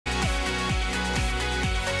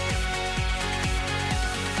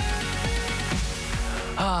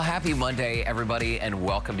Happy Monday, everybody, and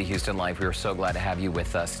welcome to Houston Live. We are so glad to have you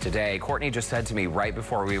with us today. Courtney just said to me right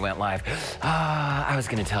before we went live, I was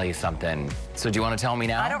going to tell you something. So do you want to tell me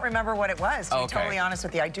now? I don't remember what it was, to be totally honest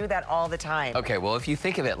with you. I do that all the time. Okay, well, if you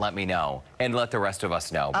think of it, let me know, and let the rest of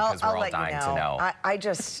us know, because we're all dying to know. I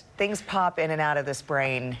just, things pop in and out of this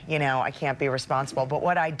brain. You know, I can't be responsible. But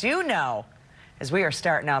what I do know is we are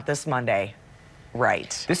starting out this Monday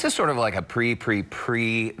right. This is sort of like a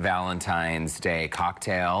pre-Valentine's Day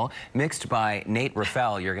cocktail mixed by Nate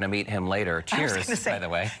Rafael. You're going to meet him later. Cheers, by the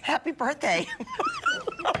way. Happy birthday.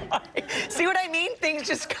 See what I mean? Things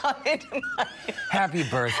just come into my... Happy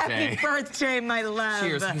birthday. Happy birthday, my love.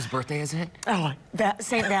 Cheers. Whose birthday is it? Oh,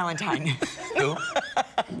 St. Valentine. Who?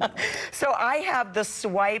 So I have the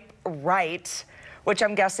Swipe Right, which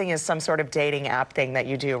I'm guessing is some sort of dating app thing that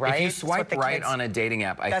you do, right? If you swipe right on a dating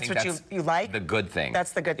app, I think that's what you like? The good thing.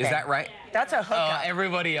 That's the good thing. Is that right? That's a hookup.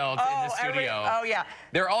 Everybody else in the studio. Oh, yeah.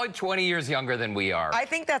 They're all 20 years younger than we are. I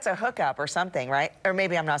think that's a hookup or something, right? Or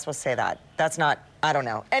maybe I'm not supposed to say that. That's not, I don't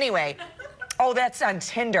know. Anyway, oh, that's on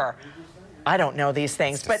Tinder. I don't know these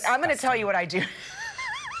things, but I'm going to tell you what I do.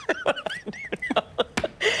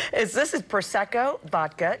 This is Prosecco,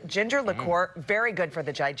 vodka, ginger liqueur, very good for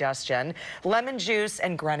the digestion, lemon juice,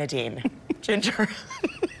 and grenadine. Ginger.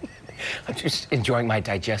 I'm just enjoying my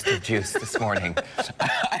digestive juice this morning.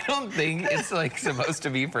 I don't think it's like supposed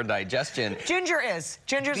to be for digestion. Ginger is.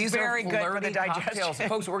 Ginger's very good for the digestion.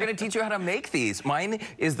 Folks, we're going to teach you how to make these. Mine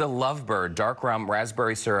is the Lovebird Dark Rum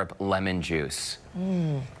Raspberry Syrup Lemon Juice.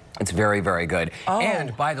 It's very, very good.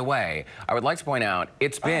 And by the way, I would like to point out,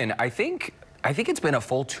 it's been, I think it's been a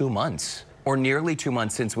full 2 months, or nearly 2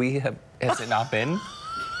 months since we have, has it not been?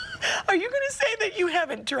 Are you going to say that you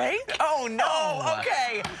haven't drank? Oh, no. Oh,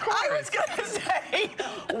 okay. I was going to say,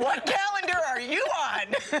 what calendar are you on?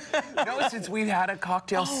 No, since we've had a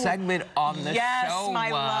cocktail segment on the show. Yes,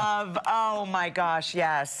 my love. Oh, my gosh,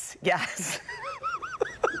 yes. Yes.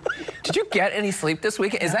 Did you get any sleep this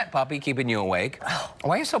weekend? Is that puppy keeping you awake?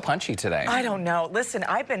 Why are you so punchy today? I don't know. Listen,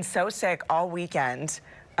 I've been so sick all weekend.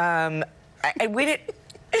 We didn't...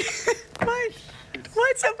 Why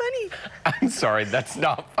is that funny? I'm sorry, that's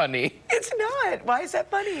not funny. It's not. Why is that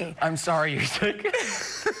funny? I'm sorry you're sick.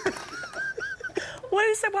 What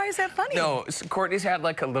is that? Why is that funny? No, Courtney's had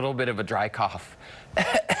like a little bit of a dry cough.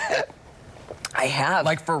 I have.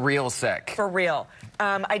 Like for real sick. For real.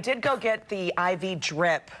 I did go get the IV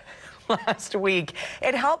drip last week.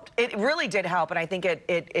 It helped. It really did help, and I think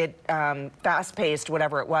it fast-paced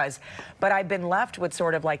whatever it was. But I've been left with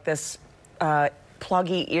sort of like this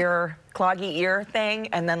cloggy ear thing,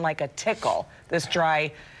 and then like a tickle, this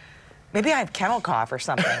dry, maybe I have kennel cough or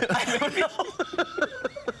something. I don't know.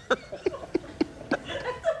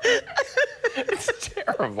 It's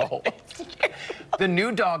terrible. The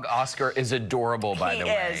new dog, Oscar, is adorable, by the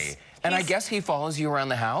way. And I guess he follows you around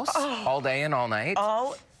the house all day and all night?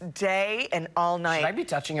 All day and all night. Should I be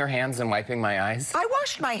touching your hands and wiping my eyes? I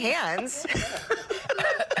washed my hands.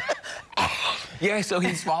 Yeah, so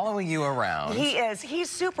he's following you around. He is. He's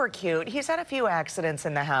super cute. He's had a few accidents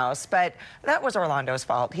in the house, but that was Orlando's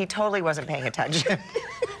fault. He totally wasn't paying attention. It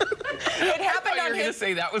happened on his... You were going to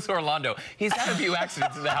say that was Orlando. He's had a few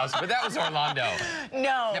accidents in the house, but that was Orlando.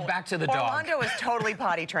 No. Now back to the dog. Orlando is totally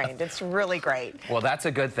potty trained. It's really great. Well, that's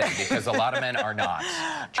a good thing, because a lot of men are not.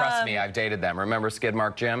 Trust me, I've dated them. Remember Skid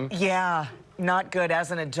Mark Jim? Yeah, not good as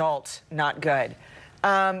an adult. Not good.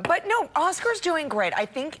 But no, Oscar's doing great. I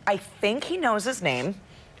think he knows his name.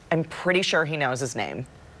 I'm pretty sure he knows his name.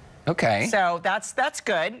 Okay. So that's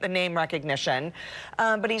good, the name recognition.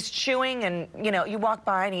 But he's chewing, and you know, you walk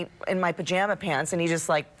by and in my pajama pants, and he just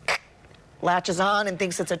like latches on and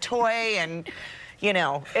thinks it's a toy, and you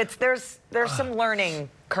know, there's some learning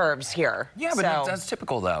curves here. Yeah, but that's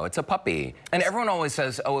typical though. It's a puppy. And everyone always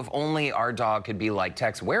says, oh, if only our dog could be like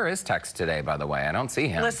Tex. Where is Tex today, by the way? I don't see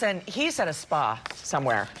him. Listen, he's at a spa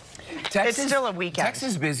somewhere. It's still a weekend. Tex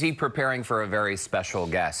is busy preparing for a very special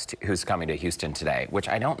guest who's coming to Houston today, which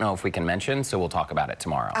I don't know if we can mention, so we'll talk about it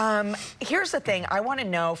tomorrow. Here's the thing. I want to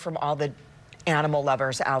know from all the animal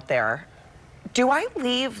lovers out there, do I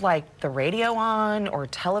leave like the radio on or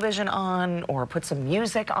television on or put some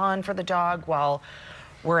music on for the dog while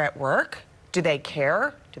we're at work? Do they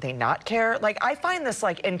care? Do they not care? Like, I find this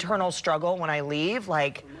like internal struggle when I leave,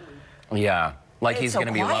 like... Yeah. Like he's so going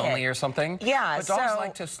to be lonely or something? Yeah. But dogs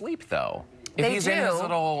like to sleep, though. If They he's in his do.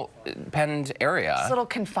 little penned area. This little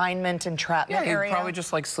confinement entrapment yeah, he area. probably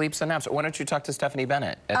just like sleeps and naps. Why don't you talk to Stephanie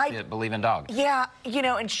Bennett at Believe in Dog? Yeah, you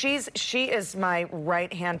know, and she is my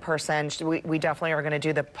right-hand person. We definitely are going to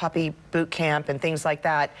do the puppy boot camp and things like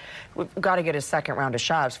that. We've got to get a second round of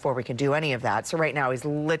shots before we can do any of that. So right now he's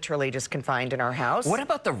literally just confined in our house. What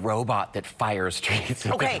about the robot that fires treats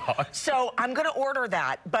at Okay, the dog? so I'm going to order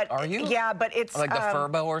that. But Are you? Yeah, but it's like the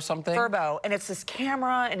Furbo or something? Furbo, and it's this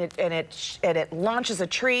camera, and it launches a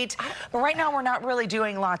treat. But right now we're not really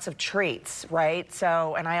doing lots of treats, right?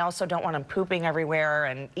 So, and I also don't want him pooping everywhere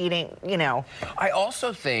and eating, you know. I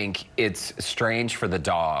also think it's strange for the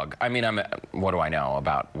dog. I mean, what do I know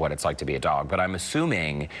about what it's like to be a dog? But I'm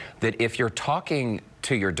assuming that if you're talking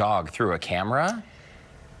to your dog through a camera,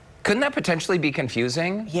 couldn't that potentially be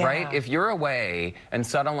confusing, Yeah. right? If you're away and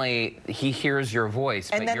suddenly he hears your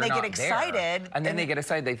voice, And but then you're they get not excited, there, and then they get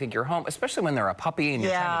excited, they think you're home, especially when they're a puppy and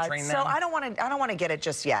you're trying to train them. So I don't want to get it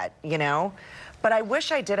just yet, you know. But I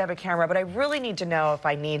wish I did have a camera, but I really need to know if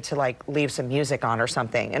I need to like leave some music on or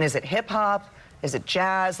something. And is it hip hop? Is it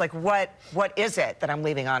jazz? Like what is it that I'm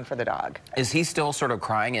leaving on for the dog? Is he still sort of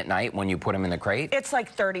crying at night when you put him in the crate? It's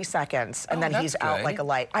like 30 seconds, and then he's that's out good. like a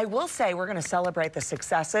light. I will say we're going to celebrate the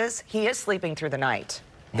successes. He is sleeping through the night.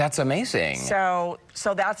 That's amazing. So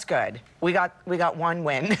that's good. We got one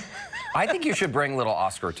win. I think you should bring little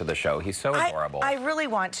Oscar to the show. He's so adorable. I really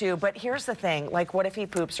want to, but here's the thing. Like, what if he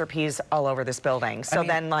poops or pees all over this building? So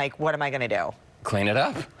then, like, what am I going to do? Clean it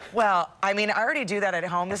up. Well, I mean, I already do that at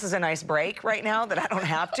home. This is a nice break right now that I don't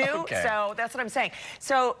have to. Okay. So that's what I'm saying.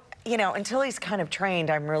 So, you know, until he's kind of trained,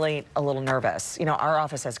 I'm really a little nervous. You know, our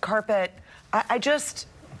office has carpet. I just...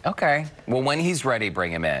 Okay. Well, when he's ready,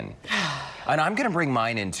 bring him in. And I'm going to bring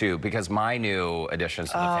mine in, too, because my new additions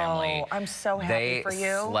to the family... I'm so happy for you.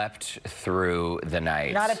 They slept through the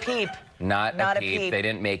night. Not a peep. Not a peep. They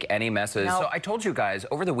didn't make any messes. Nope. So I told you guys,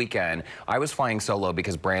 over the weekend, I was flying solo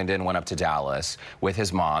because Brandon went up to Dallas with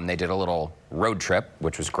his mom. They did a little road trip,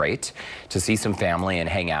 which was great, to see some family and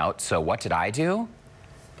hang out. So what did I do?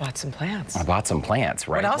 Bought some plants. I bought some plants,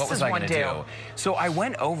 right? What else was does I one gonna do? So I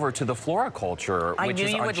went over to the Floriculture, I which knew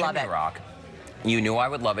is you on would love Chimney it. Rock. You knew I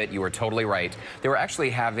would love it. You were totally right. They were actually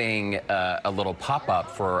having a little pop-up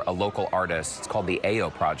for a local artist. It's called the AO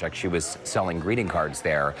Project. She was selling greeting cards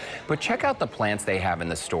there. But check out the plants they have in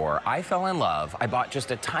the store. I fell in love. I bought just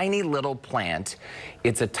a tiny little plant.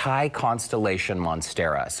 It's a Thai constellation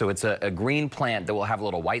monstera. So it's a green plant that will have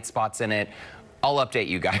little white spots in it. I'll update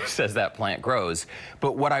you guys as that plant grows.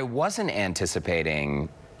 But what I wasn't anticipating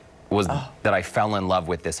was that I fell in love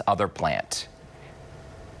with this other plant.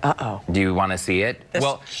 Uh-oh. Do you want to see it? This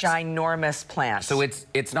ginormous plant. So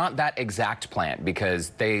it's not that exact plant because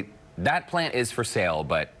that plant is for sale,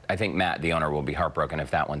 but I think Matt, the owner, will be heartbroken if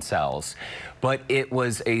that one sells. But it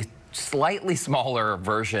was a slightly smaller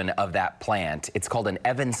version of that plant. It's called an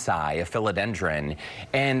Evansii, a philodendron.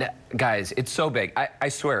 And guys, it's so big. I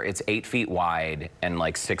swear it's 8 feet wide and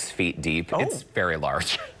like 6 feet deep. It's very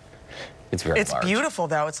large. It's very large. It's beautiful,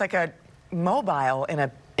 though. It's like a mobile in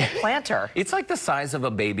a planter. It's like the size of a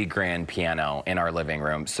baby grand piano in our living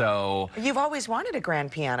room. So You've always wanted a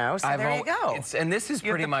grand piano, so there you go. And this is You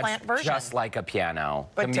have pretty the much plant version. just like a piano.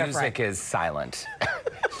 But the music different. is silent.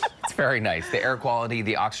 It's very nice. The air quality,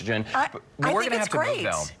 the oxygen. I we're think gonna it's have to great.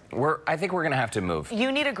 move, though. I think we're gonna have to move.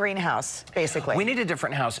 You need a greenhouse, basically. We need a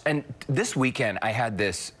different house. And this weekend, I had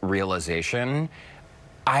this realization.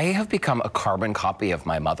 I have become a carbon copy of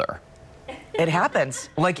my mother. It happens.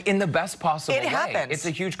 Like, in the best possible way. It happens. It's a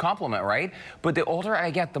huge compliment, right? But the older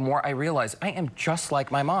I get, the more I realize I am just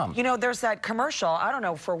like my mom. You know, there's that commercial, I don't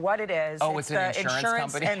know for what it is. Oh, it's an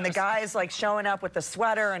insurance company? And the guy's like showing up with the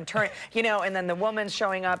sweater and you know, and then the woman's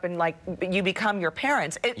showing up and like, you become your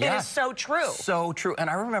parents. It is so true. So true. And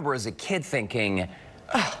I remember as a kid thinking,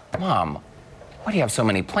 oh, Mom, why do you have so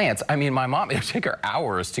many plants? I mean, my mom, it would take her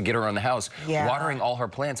hours to get around the house watering all her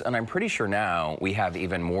plants. And I'm pretty sure now we have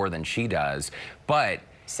even more than she does. But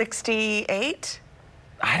 68?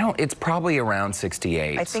 it's probably around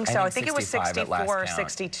 68. I think so. I think it was 65 at last 64 or count.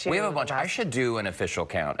 62. We have a bunch. I should do an official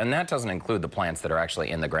count. And that doesn't include the plants that are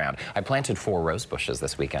actually in the ground. I planted 4 rose bushes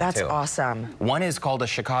this weekend, That's too. awesome. One is called a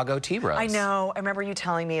Chicago tea rose. I know. I remember you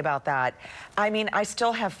telling me about that. I mean, I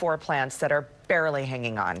still have 4 plants that are barely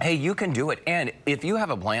hanging on. Hey, you can do it. And if you have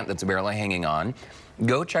a plant that's barely hanging on,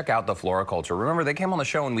 go check out the Floriculture. Remember, they came on the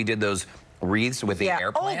show and we did those wreaths with the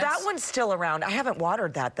air plants? Oh, that one's still around. I haven't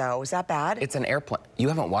watered that, though. Is that bad? It's an air plant. You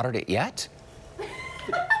haven't watered it yet?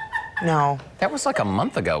 No. That was like a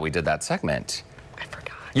month ago we did that segment. I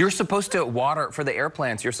forgot. You're supposed to water, for the air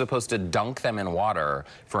plants, you're supposed to dunk them in water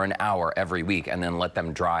for an hour every week and then let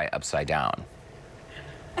them dry upside down.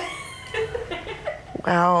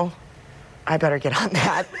 Well, I better get on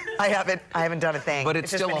that. I haven't done a thing. But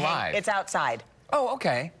it's just still been alive. It's outside. Oh,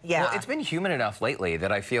 okay. Yeah. Well, it's been humid enough lately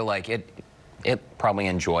that I feel like it probably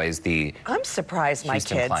enjoys the I'm surprised my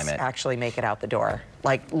Houston kids climate. actually make it out the door.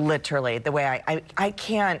 Like, literally, the way I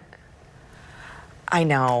can't. I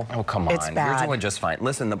know. Oh, come on. It's bad. You're doing just fine.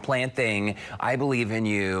 Listen, the plant thing, I believe in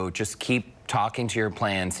you. Just keep talking to your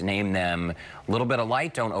plants, name them. A little bit of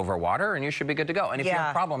light, don't overwater, and you should be good to go. And if you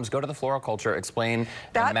have problems, go to the Floriculture, explain,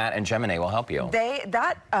 and Matt and Gemini will help you.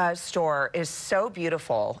 That store is so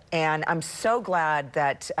beautiful, and I'm so glad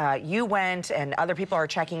that you went and other people are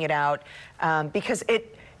checking it out because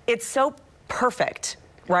it's so perfect.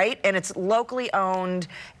 Right? And it's locally owned,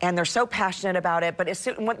 and they're so passionate about it. But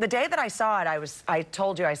the day that I saw it, I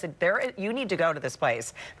told you, I said, you need to go to this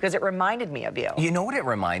place because it reminded me of you. You know what it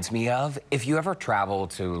reminds me of? If you ever travel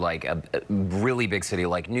to like a really big city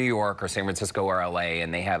like New York or San Francisco or LA,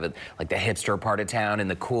 and they have like the hipster part of town and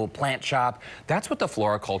the cool plant shop, that's what the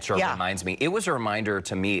Floriculture reminds me. It was a reminder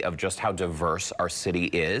to me of just how diverse our city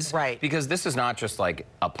is. Right. Because this is not just like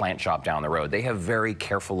a plant shop down the road. They have very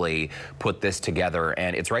carefully put this together,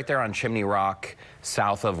 and it's right there on Chimney Rock,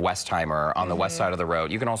 south of Westheimer, on the west side of the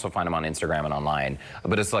road. You can also find them on Instagram and online.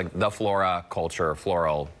 But it's like the Floriculture,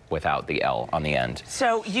 floral without the L on the end.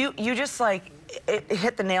 So you just like it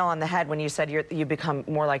hit the nail on the head when you said you become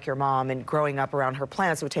more like your mom, and growing up around her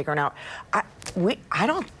plants would take her out. I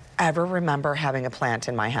don't ever remember having a plant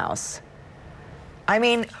in my house. I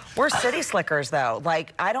mean, we're city slickers though.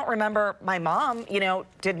 Like, I don't remember my mom,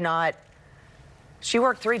 did not. She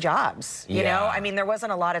worked 3 jobs, you know? I mean, there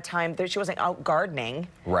wasn't a lot of time. She wasn't out gardening.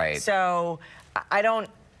 Right. So I don't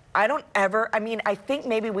ever, I mean, I think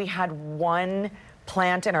maybe we had one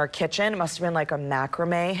plant in our kitchen. It must have been like a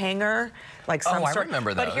macrame hanger, like some sort. I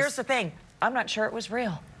remember those. But here's the thing. I'm not sure it was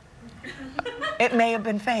real. It may have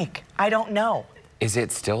been fake. I don't know. Is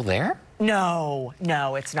it still there? No,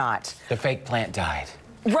 it's not. The fake plant died.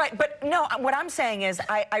 Right, but no, what I'm saying is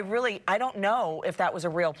I don't know if that was a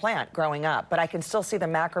real plant growing up, but I can still see the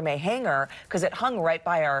macrame hanger because it hung right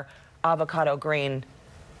by our avocado green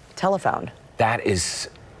telephone. That's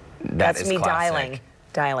me classic.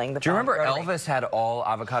 dialing the phone. Do you remember rotary. Elvis had all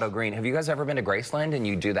avocado green? Have you guys ever been to Graceland and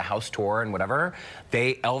you do the house tour and whatever?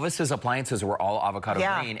 Elvis's appliances were all avocado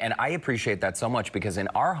green, and I appreciate that so much because in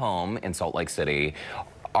our home in Salt Lake City,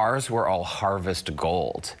 ours were all Harvest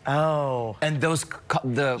Gold. Oh. And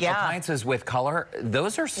the appliances with color,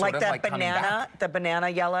 those are sort of like coming back. The banana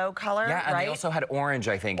yellow color, Yeah, and right? they also had orange,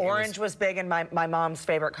 I think. Orange was big, and my mom's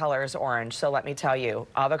favorite color is orange. So let me tell you,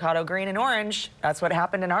 avocado green and orange, that's what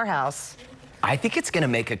happened in our house. I think it's going to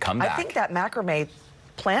make a comeback. I think that macrame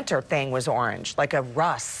planter thing was orange, like a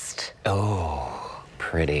rust. Oh,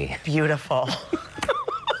 pretty. Beautiful.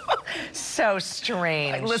 So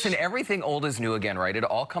strange. Listen, everything old is new again, right? It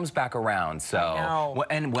all comes back around. So, I know.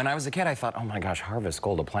 And when I was a kid, I thought, oh my gosh, Harvest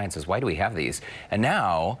Gold appliances, why do we have these? And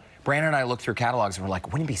now, Brandon and I look through catalogs and we're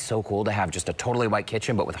like, wouldn't it be so cool to have just a totally white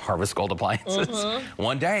kitchen, but with Harvest Gold appliances?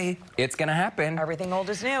 One day, it's gonna happen. Everything old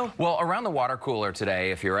is new. Well, around the water cooler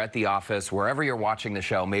today, if you're at the office, wherever you're watching the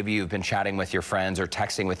show, maybe you've been chatting with your friends or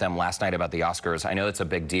texting with them last night about the Oscars. I know it's a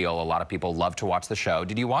big deal. A lot of people love to watch the show.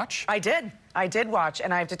 Did you watch? I did watch,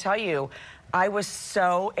 and I have to tell you, I was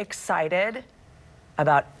so excited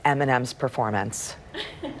about Eminem's performance.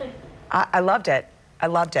 I loved it. I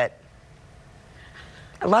loved it.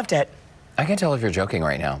 I loved it. I can tell if you're joking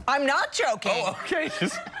right now. I'm not joking. Oh, okay.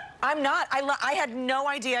 I'm not. I had no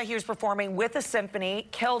idea he was performing with a symphony,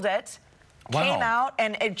 killed it. Wow. Came out,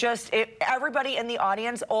 and everybody in the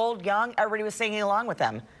audience, old, young, everybody was singing along with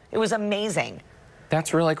them. It was amazing.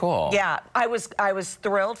 That's really cool. Yeah, I was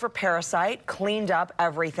thrilled for Parasite, cleaned up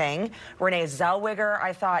everything. Renee Zellweger,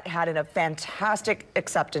 I thought, had a fantastic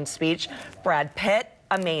acceptance speech. Brad Pitt,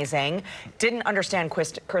 amazing. Didn't understand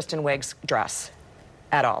Kristen Wiig's dress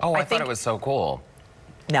at all. Oh, I thought it was so cool.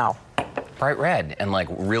 No. Bright red and like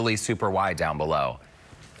really super wide down below.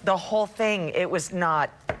 The whole thing, it was not.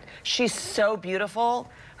 She's so beautiful.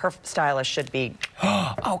 Her stylist should be.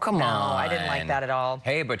 Oh, come on. No, I didn't like that at all.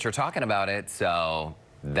 Hey, but you're talking about it, so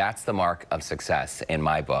that's the mark of success in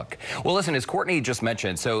my book. Well, listen, as Courtney just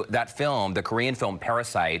mentioned, so that film, the Korean film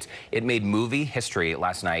Parasite, it made movie history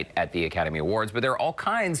last night at the Academy Awards, but there are all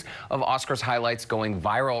kinds of Oscars highlights going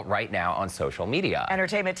viral right now on social media.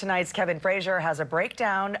 Entertainment Tonight's Kevin Frazier has a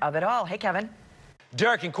breakdown of it all. Hey, Kevin.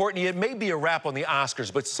 Derek and Courtney, it may be a wrap on the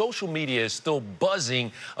Oscars, but social media is still buzzing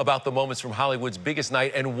about the moments from Hollywood's biggest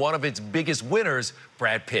night and one of its biggest winners,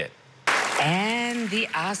 Brad Pitt. And the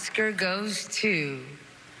Oscar goes to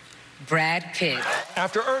Brad Pitt.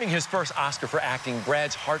 After earning his first Oscar for acting,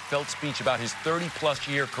 Brad's heartfelt speech about his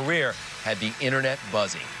 30-plus-year career had the internet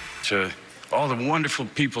buzzing. To all the wonderful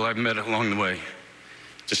people I've met along the way,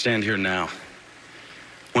 to stand here now.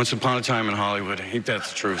 Once upon a time in Hollywood, ain't that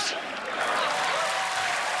the truth?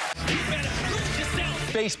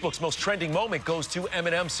 Facebook's most trending moment goes to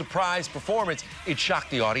Eminem's surprise performance. It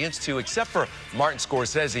shocked the audience, too, except for Martin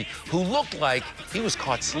Scorsese, who looked like he was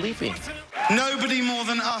caught sleeping. Nobody more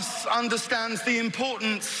than us understands the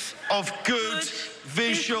importance of good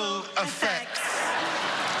visual effects.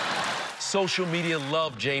 Social media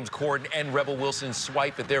loved James Corden and Rebel Wilson's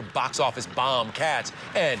swipe at their box office bomb Cats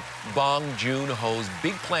and Bong Joon-ho's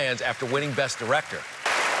big plans after winning Best Director.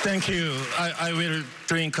 Thank you. I will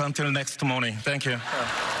drink until next morning. Thank you.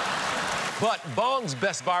 But Bong's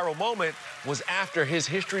best viral moment was after his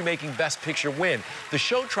history-making Best Picture win. The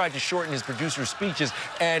show tried to shorten his producer's speeches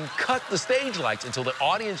and cut the stage lights until the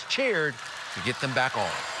audience cheered to get them back on.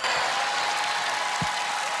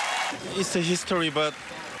 It's a history, but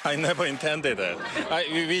I never intended it.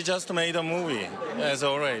 We just made a movie, as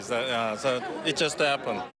always, so it just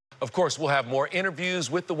happened. Of course, we'll have more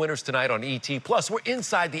interviews with the winners tonight on ET. Plus, we're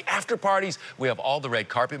inside the after parties. We have all the red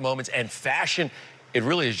carpet moments and fashion. It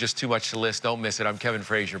really is just too much to list. Don't miss it. I'm Kevin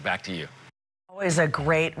Frazier. Back to you. Always a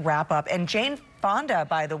great wrap-up. And Jane Fonda,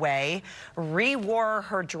 by the way, re-wore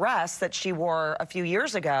her dress that she wore a few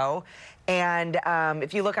years ago. And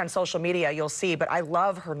if you look on social media, you'll see. But I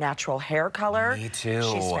love her natural hair color. Me too.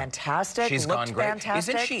 She's fantastic. She's looked gone great.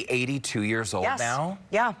 fantastic. Isn't she 82 years old now?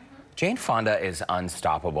 Yeah. Jane Fonda is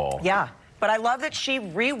unstoppable. Yeah. But I love that she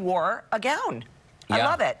re-wore a gown. Yeah, I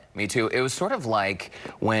love it. Me too. It was sort of like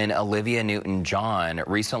when Olivia Newton-John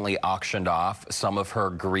recently auctioned off some of her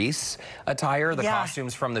Grease attire, the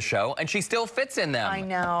costumes from the show, and she still fits in them. I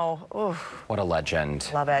know. Oof. What a legend.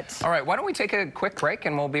 Love it. All right, why don't we take a quick break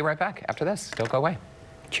and we'll be right back after this. Don't go away.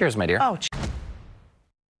 Cheers, my dear. Oh,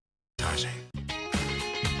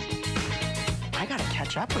 I gotta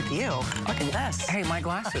catch up with you. Look at this. Hey, my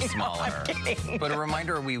glass is smaller. I'm kidding. But a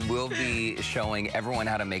reminder, we will be showing everyone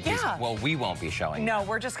how to make these. Well, we won't be showing. No,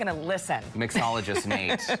 we're just gonna listen. Mixologist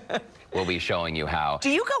Nate will be showing you how. Do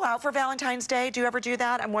you go out for Valentine's Day? Do you ever do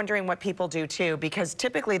that? I'm wondering what people do too, because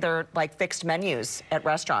typically they're like fixed menus at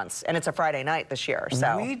restaurants, and it's a Friday night this year,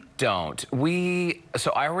 so. We don't.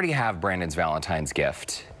 So I already have Brandon's Valentine's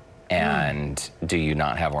gift, and do you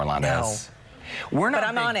not have Orlando's? No. We're not. But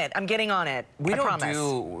I'm on it. I'm getting on it. We don't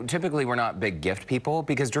promise. typically we're not big gift people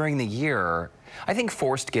because during the year, I think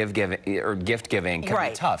forced gift giving can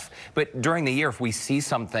be tough. But during the year, if we see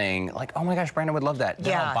something like, oh my gosh, Brandon would love that,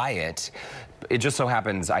 then I'll buy it. It just so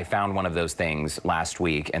happens I found one of those things last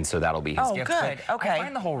week, and so that'll be his gift. Oh, good. But okay. I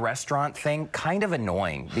find the whole restaurant thing kind of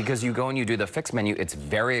annoying because you go and you do the fixed menu. It's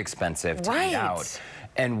very expensive to eat out.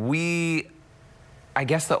 And I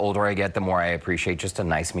guess the older I get, the more I appreciate just a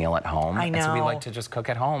nice meal at home. I know. And so we like to just cook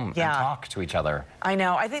at home and talk to each other. I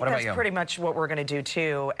know. I think that's you? pretty much what we're going to do,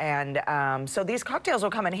 too. And so these cocktails will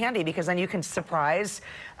come in handy because then you can surprise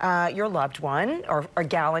your loved one or a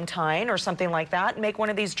galentine or something like that and make one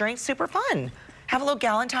of these drinks super fun. Have a little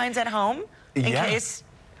galentines at home in case...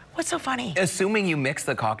 What's so funny? Assuming you mix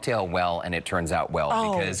the cocktail well and it turns out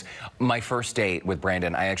well, because my first date with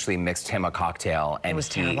Brandon, I actually mixed him a cocktail and it was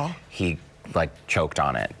terrible. He like choked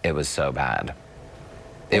on it. It was so bad.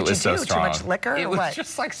 It was so strong. Too much liquor? It or was what?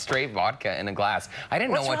 just like straight vodka in a glass. I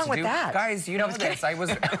didn't know what to do. What's wrong with that? Guys, you know this. I was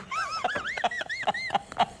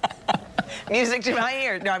Music to my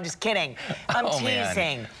ears. No, I'm just kidding. I'm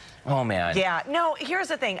teasing. Man. Oh, man. Yeah. No, here's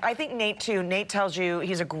the thing. I think Nate, too. Nate tells you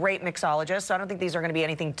he's a great mixologist, so I don't think these are going to be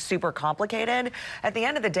anything super complicated. At the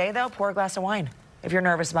end of the day, though, pour a glass of wine if you're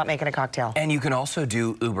nervous about making a cocktail. And you can also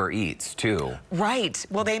do Uber Eats, too. Right.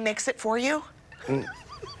 Will they mix it for you?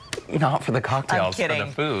 Not for the cocktails, I'm kidding. for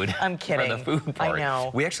the food. I'm kidding. For the food part. I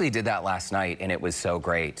know. We actually did that last night, and it was so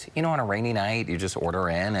great. You know, on a rainy night, you just order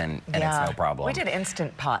in, and it's no problem. We did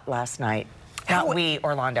Instant Pot last night. Not we,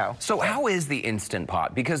 Orlando. So how is the Instant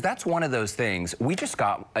Pot? Because that's one of those things. We just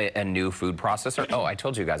got a new food processor. Oh, I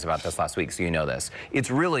told you guys about this last week, so you know this.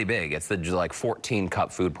 It's really big. It's the like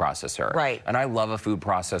 14-cup food processor. Right. And I love a food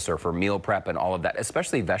processor for meal prep and all of that,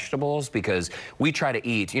 especially vegetables, because we try to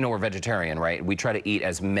eat, you know, we're vegetarian, right? We try to eat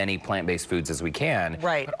as many plant-based foods as we can.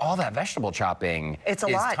 Right. But all that vegetable chopping is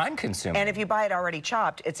time-consuming. And if you buy it already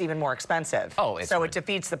chopped, it's even more expensive. Oh, it's so it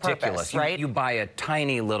defeats the ridiculous. purpose, right? You buy a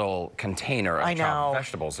tiny little container of chopped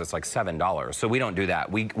vegetables. It's like $7. So we don't do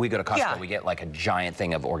that. We go to Costco. We get like a giant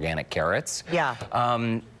thing of organic carrots. Yeah.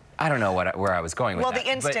 I don't know where I was going with that. Well,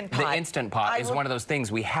 the Instant Pot. The Instant Pot is one of those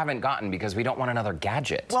things we haven't gotten because we don't want another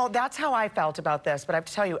gadget. Well, that's how I felt about this. But I have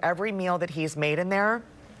to tell you, every meal that he's made in there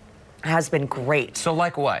has been great. So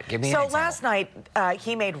like what? Give me an So example. last night,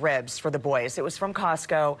 he made ribs for the boys. It was from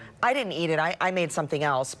Costco. I didn't eat it. I made something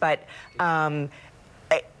else. But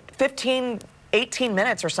 18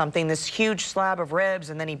 minutes or something, this huge slab of ribs,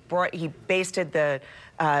 and then he basted the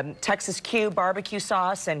Texas Cube barbecue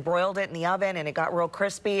sauce and broiled it in the oven, and it got real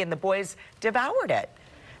crispy, and the boys devoured it.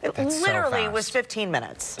 It That's literally so was fast. 15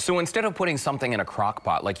 minutes. So instead of putting something in a crock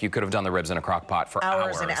pot, like you could have done the ribs in a crock pot for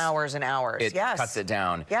hours. And hours and hours. It Yes. cuts it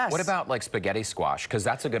down. Yes. What about like spaghetti squash? Because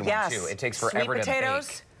that's a good Yes. one too. It takes Sweet forever potatoes,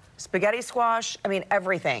 to bake. spaghetti squash, I mean,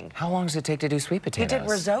 everything. How long does it take to do sweet He potatoes? did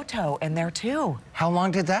risotto in there too. How long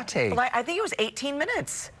did that take? Like, I think it was 18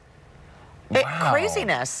 minutes. Wow.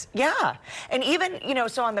 Craziness, yeah. And even, you know,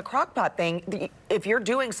 so on the crock pot thing, if you're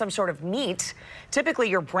doing some sort of meat, typically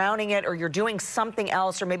you're browning it or you're doing something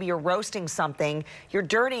else, or maybe you're roasting something, you're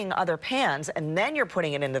dirtying other pans, and then you're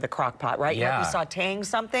putting it into the crock pot, right? Yeah. You might be sauteing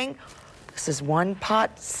something. This is one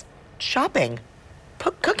pot shopping,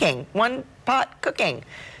 cooking, one pot cooking.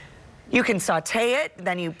 You can saute it,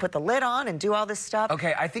 then you put the lid on and do all this stuff.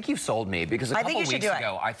 Okay, I think you've sold me, because a I think couple you should weeks do it.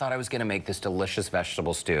 ago, I thought I was gonna make this delicious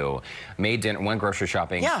vegetable stew. Made dinner, went grocery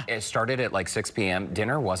shopping. Yeah. It started at like 6 p.m.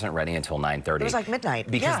 Dinner wasn't ready until 9:30. It was like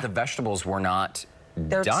midnight. Because Yeah. the vegetables were not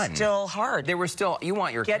They're done. still hard. They were still, you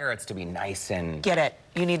want your Get- carrots to be nice and... Get it.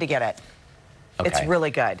 You need to get it. It's Okay. really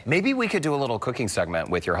good. Maybe we could do a little cooking segment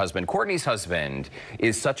with your husband. Courtney's husband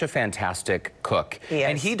is such a fantastic cook. He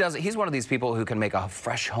And is. he's one of these people who can make a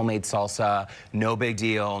fresh homemade salsa, no big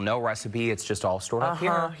deal, no recipe, it's just all stored up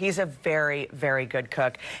here. He's a very, very good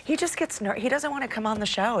cook. He just gets he doesn't want to come on the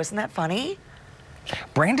show. Isn't that funny?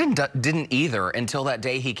 Brandon didn't either until that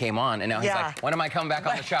day he came on, and now he's Yeah. like, when am I coming back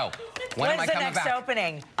on the show? When am I When's the coming next back?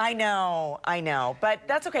 opening? I know. But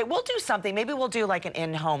that's okay. We'll do something. Maybe we'll do like an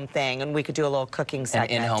in-home thing, and we could do a little cooking An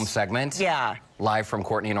segment. in-home segment? Yeah. Live from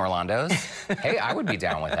Courtney and Orlando's? Hey, I would be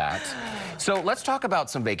down with that. So let's talk about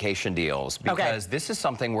some vacation deals, because this is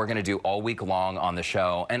something we're gonna do all week long on the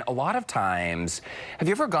show. And a lot of times, have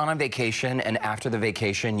you ever gone on vacation and after the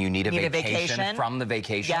vacation you need a vacation from the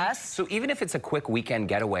vacation? Yes. So even if it's a quick weekend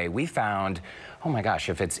getaway, we found, oh my gosh,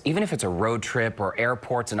 even if it's a road trip or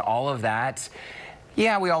airports and all of that,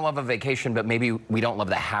 yeah, we all love a vacation, but maybe we don't love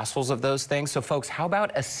the hassles of those things. So folks, how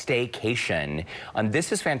about a staycation?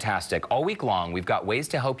 This is fantastic. All week long, we've got ways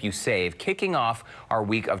to help you save, kicking off our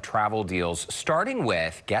week of travel deals, starting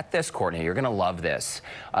with, get this, Courtney, you're gonna love this,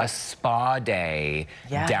 a spa day.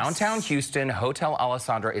 Yes. Downtown Houston, Hotel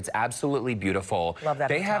Alessandra. It's absolutely beautiful. Love that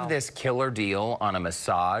They have hotel. this killer deal on a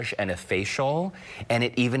massage and a facial, and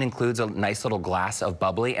it even includes a nice little glass of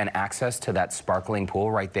bubbly and access to that sparkling pool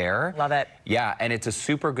right there. Love it. Yeah, and it's a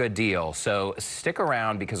super good deal. So stick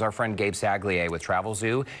around, because our friend Gabe Saglier with Travel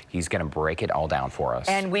Zoo, he's gonna break it all down for us.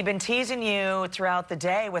 And we've been teasing you throughout the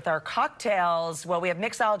day with our cocktails. Well, we have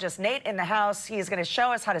mixologist Nate in the house. He is going to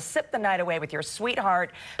show us how to sip the night away with your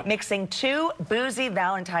sweetheart, mixing 2 boozy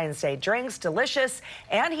Valentine's Day drinks, delicious,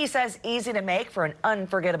 and he says easy to make for an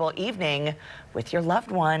unforgettable evening with your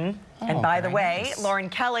loved one. And by the very way, nice. Lauren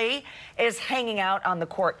Kelly is hanging out on the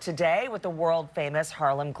court today with the world-famous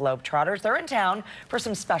Harlem Globetrotters. They're in town for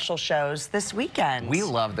some special shows this weekend. We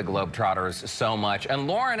love the Globetrotters so much. And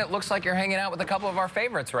Lauren, it looks like you're hanging out with a couple of our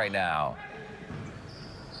favorites right now.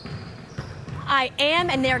 I am,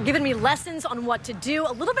 and they're giving me lessons on what to do.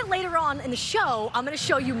 A little bit later on in the show, I'm going to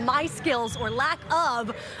show you my skills, or lack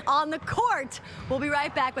of, on the court. We'll be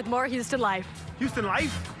right back with more Houston Life. Houston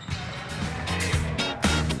Life?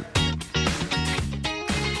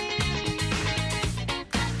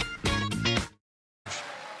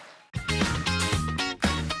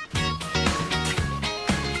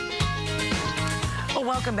 Well,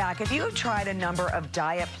 welcome back. If you have tried a number of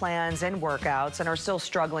diet plans and workouts and are still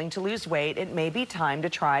struggling to lose weight, it may be time to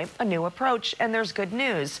try a new approach. And there's good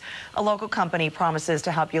news. A local company promises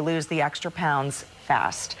to help you lose the extra pounds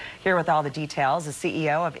fast. Here with all the details, the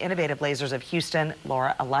CEO of Innovative Lasers of Houston,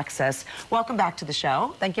 Laura Alexis. Welcome back to the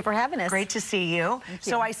show. Thank you for having us. Great to see you.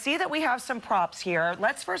 So I see that we have some props here.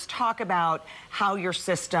 Let's first talk about how your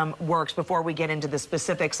system works before we get into the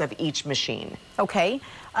specifics of each machine. Okay.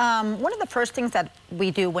 One of the first things that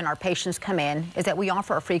we do when our patients come in is that we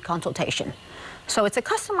offer a free consultation. So it's a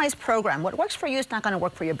customized program. What works for you is not going to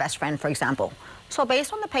work for your best friend, for example. So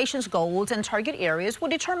based on the patient's goals and target areas, we'll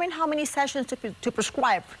determine how many sessions to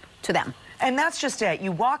prescribe to them. And that's just it.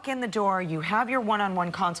 You walk in the door, you have your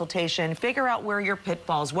one-on-one consultation, figure out where your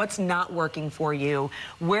pitfalls, what's not working for you,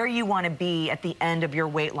 where you want to be at the end of your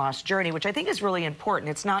weight loss journey, which I think is really important.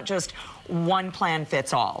 It's not just one plan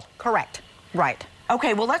fits all. Correct. Right.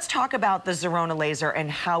 Okay, well, let's talk about the Zerona laser and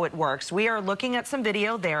how it works. We are looking at some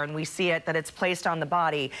video there, and we see it that it's placed on the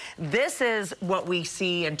body. This is what we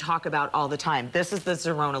see and talk about all the time. This is the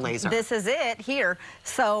Zerona laser. This is it here.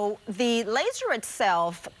 So the laser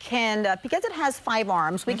itself can, because it has 5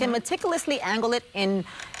 arms, we can meticulously angle it in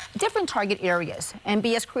different target areas and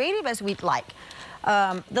be as creative as we'd like.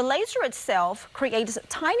 The laser itself creates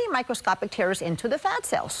tiny microscopic tears into the fat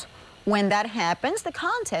cells. When that happens, the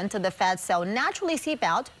content of the fat cell naturally seep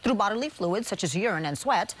out through bodily fluids such as urine and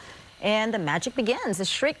sweat, and the magic begins.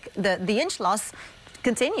 The inch loss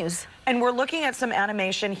continues. And we're looking at some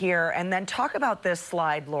animation here, and then talk about this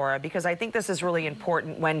slide, Laura, because I think this is really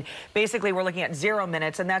important when basically we're looking at 0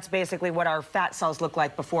 minutes, and that's basically what our fat cells look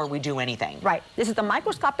like before we do anything. Right. This is the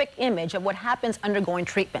microscopic image of what happens undergoing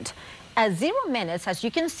treatment. At 0 minutes, as you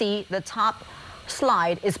can see, the top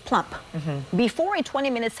slide is plump. Before a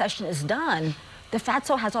 20-minute session is done, the fat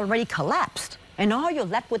cell has already collapsed, and all you're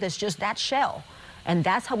left with is just that shell. And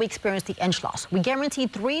that's how we experience the inch loss. We guarantee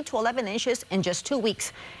 3 to 11 inches in just 2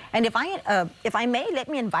 weeks. And if I may, let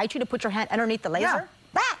me invite you to put your hand underneath the laser.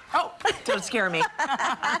 Yeah. Oh, don't scare me.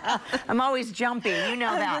 I'm always jumpy, you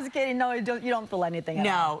know that. I'm just kidding. No, you don't feel anything at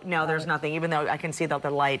all. No, there's nothing, even though I can see that the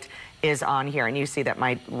light is on here, and you see that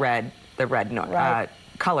my red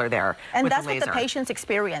color there. And with that's the what the patients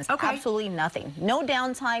experience. Okay. Absolutely nothing. No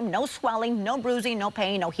downtime, no swelling, no bruising, no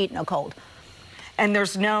pain, no heat, no cold. And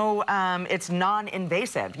there's no, it's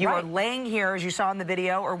non-invasive. You are laying here, as you saw in the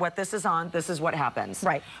video, or what this is on, this is what happens.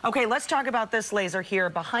 Right. Okay, let's talk about this laser here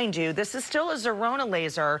behind you. This is still a Zerona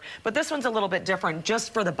laser, but this one's a little bit different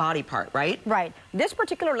just for the body part, right? Right. This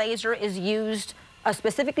particular laser is used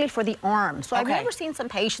specifically for the arm. So I've never seen some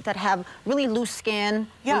patients that have really loose skin.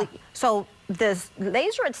 Yeah. So this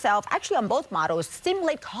laser itself, actually on both models,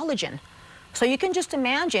 stimulate collagen. So you can just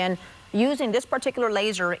imagine using this particular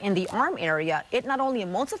laser in the arm area, it not only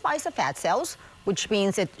emulsifies the fat cells, which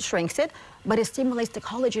means it shrinks it, but it stimulates the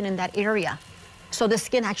collagen in that area. So the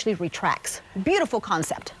skin actually retracts. Beautiful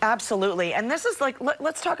concept. Absolutely. And this is like,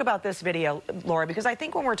 let's talk about this video, Laura, because I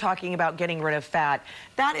think when we're talking about getting rid of fat,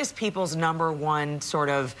 that is people's #1 sort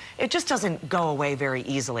of, it just doesn't go away very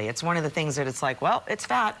easily. It's one of the things that it's like, well, it's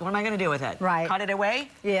fat. What am I going to do with it? Right. Cut it away?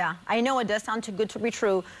 Yeah. I know it does sound too good to be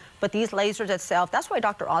true, but these lasers itself, that's why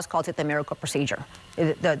Dr. Oz calls it the miracle procedure.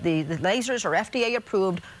 The lasers are FDA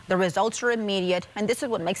approved, the results are immediate, and this is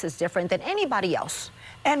what makes us different than anybody else.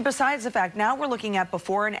 And besides the fact, now we're looking at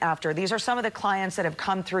before and after. These are some of the clients that have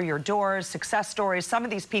come through your doors, success stories. Some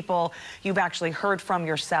of these people you've actually heard from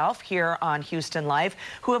yourself here on Houston Life,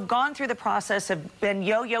 who have gone through the process, have been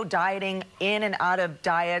yo-yo dieting in and out of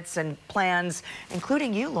diets and plans,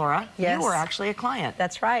 including you, Laura. Yes. You were actually a client.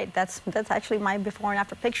 That's right. That's actually my before and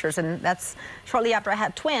after pictures, and that's shortly after I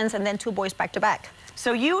had twins and then 2 boys back to back.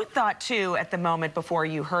 So you thought, too, at the moment before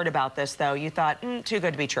you heard about this, though, you thought, too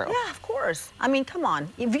good to be true. Yeah, of course. I mean, come on.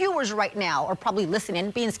 Viewers right now are probably listening,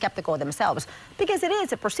 being skeptical of themselves, because it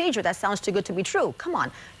is a procedure that sounds too good to be true. Come on.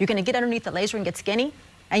 You're going to get underneath the laser and get skinny,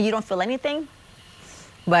 and you don't feel anything?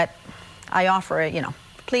 But I offer it, you know,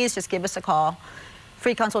 please just give us a call.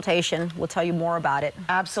 Free consultation. We'll tell you more about it.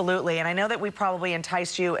 Absolutely. And I know that we probably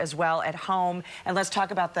enticed you as well at home. And let's talk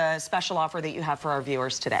about the special offer that you have for our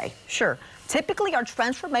viewers today. Sure. Typically, our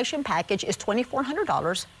transformation package is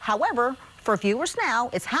 $2,400. However, for viewers now,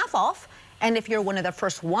 it's half off. And if you're one of the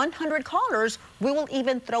first 100 callers, we will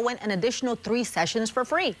even throw in an additional 3 sessions for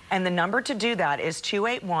free. And the number to do that is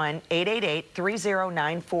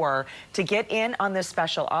 281-888-3094 to get in on this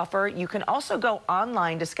special offer. You can also go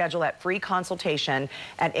online to schedule that free consultation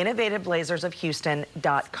at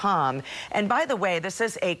innovativelasersofhouston.com. And by the way, this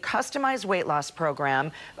is a customized weight loss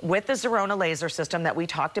program with the Zerona laser system that we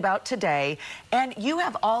talked about today. And you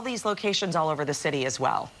have all these locations all over the city as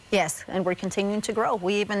well. Yes, and we're continuing to grow.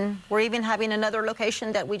 We're even having another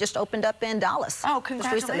location that we just opened up in Dallas. Oh,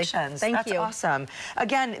 congratulations. Thank you. That's awesome.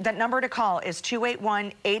 Again, that number to call is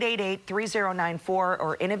 281-888-3094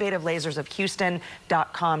 or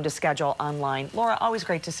innovativelasersofhouston.com to schedule online. Laura, always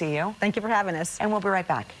great to see you. Thank you for having us. And we'll be right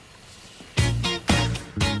back.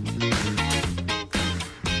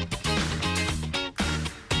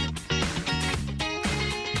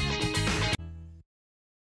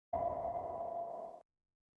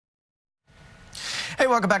 Hey,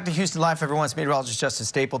 welcome back to Houston Life, everyone. It's meteorologist Justin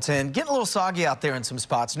Stapleton. Getting a little soggy out there in some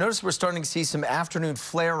spots. Notice we're starting to see some afternoon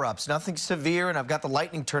flare-ups. Nothing severe, and I've got the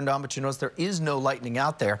lightning turned on, but you notice there is no lightning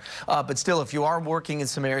out there. But still, if you are working in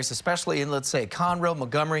some areas, especially in, let's say, Conroe,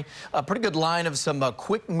 Montgomery, a pretty good line of some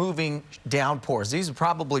quick-moving downpours. These are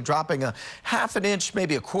probably dropping a half an inch,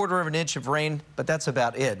 maybe a quarter of an inch of rain, but that's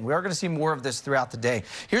about it. And we are going to see more of this throughout the day.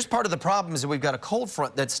 Here's part of the problem is that we've got a cold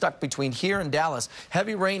front that's stuck between here and Dallas.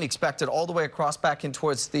 Heavy rain expected all the way across back in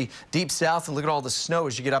towards the deep south, and look at all the snow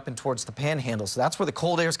as you get up in towards the Panhandle. So that's where the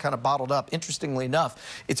cold air is kind of bottled up. Interestingly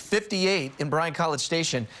enough, it's 58 in Bryan College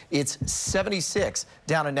Station. It's 76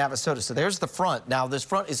 down in Navasota. So there's the front. Now this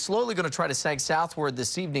front is slowly going to try to sag southward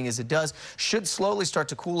this evening. As it does, should slowly start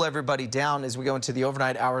to cool everybody down as we go into the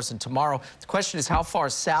overnight hours and tomorrow. The question is, how far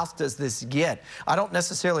south does this get? I don't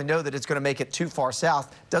necessarily know that it's going to make it too far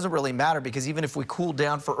south. It doesn't really matter, because even if we cool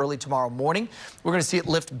down for early tomorrow morning, we're going to see it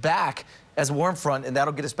lift back as a warm front, and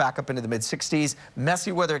that'll get us back up into the mid-60s.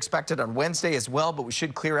 Messy weather expected on Wednesday as well, but we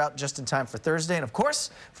should clear out just in time for Thursday, and of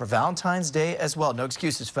course for Valentine's Day as well. No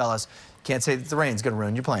excuses, fellas. Can't say that the rain's going to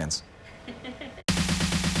ruin your plans.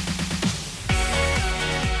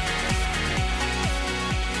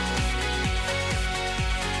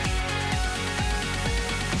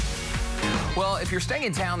 Well, if you're staying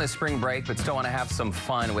in town this spring break but still want to have some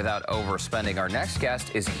fun without overspending, our next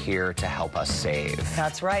guest is here to help us save.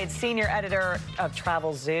 That's right. Senior editor of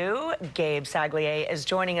Travel Zoo, Gabe Saglier, is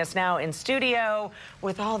joining us now in studio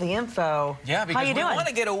with all the info. Yeah, because we want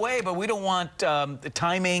to get away, but we don't want the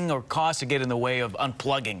timing or cost to get in the way of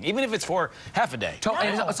unplugging, even if it's for half a day.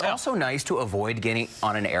 And it's also nice to avoid getting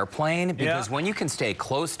on an airplane, because when you can stay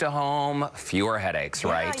close to home, fewer headaches,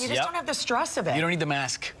 right? You just don't have the stress of it. You don't need the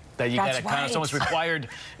mask. That you got to kind of, it's almost required.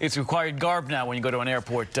 It's required garb now when you go to an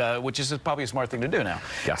airport, which is probably a smart thing to do now.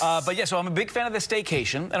 Yes. But yeah, so I'm a big fan of the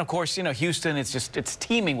staycation, and of course, you know, Houston, it's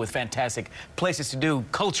teeming with fantastic places to do,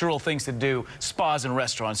 cultural things to do, spas and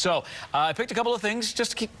restaurants. So I picked a couple of things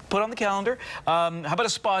just to put on the calendar. How about a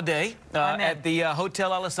spa day at the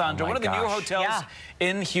Hotel Alessandro, one of the newer hotels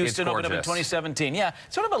in Houston, opened up in 2017. Yeah,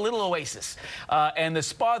 sort of a little oasis. And the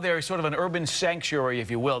spa there is sort of an urban sanctuary,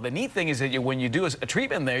 if you will. The neat thing is that when you do a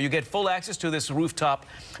treatment there, you get full access to this rooftop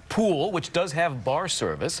pool, which does have bar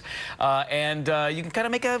service. And you can kind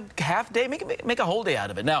of make a half day, make a whole day out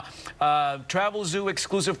of it. Now, Travel Zoo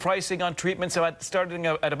exclusive pricing on treatments starting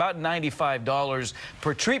at about $95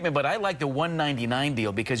 per treatment, but I like the $199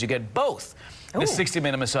 deal because you get both the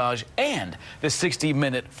 60-minute massage and the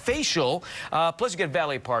 60-minute facial. Plus, you get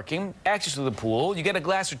valet parking, access to the pool. You get a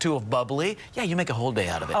glass or two of bubbly. Yeah, you make a whole day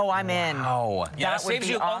out of it. Oh, I'm in. Oh, yeah, that saves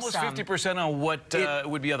you almost 50% on what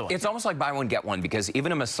would be otherwise. It's almost like buy one, get one, because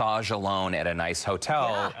even a massage alone at a nice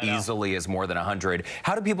hotel easily is more than $100.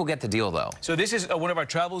 How do people get the deal, though? So this is one of our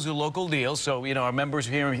Travel Zoo local deals. So, you know, our members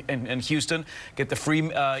here in Houston get the free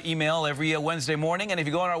email every Wednesday morning. And if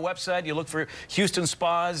you go on our website, you look for Houston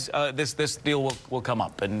Spas, this deal will come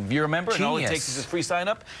up. And if you're a member, and all it takes is a free sign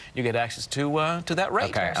up, you get access to that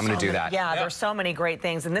rate. Okay, I'm going to do that. Yeah, there's so many great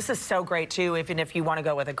things. And this is so great, too, even if you want to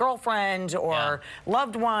go with a girlfriend or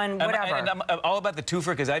loved one, whatever. And I'm all about the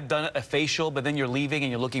twofer, because I've done a facial, but then you're leaving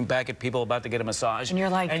and you're looking back at people about to get a massage. And you're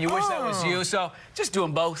like, and you wish that was you. So just do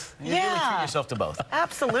them both. You really treat yourself to both.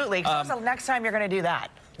 Absolutely. So next time you're going to do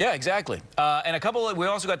that. Yeah, exactly. And we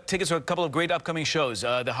also got tickets for a couple of great upcoming shows.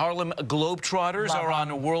 The Harlem Globetrotters are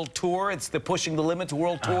on a world tour. It's the Pushing the Limits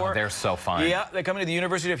World Tour. Oh, they're so fun. Yeah, they're coming to the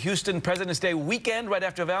University of Houston President's Day weekend right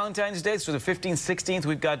after Valentine's Day. So the 15th, 16th,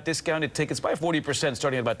 we've got discounted tickets by 40%,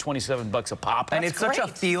 starting at about $27 a pop. And it's such a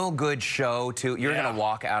feel-good show, too. You're going to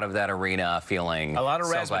walk out of that arena feeling a lot of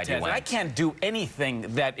so razzmatazz. glad you went. I can't do anything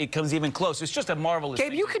that it comes even close. It's just a marvelous Gabe,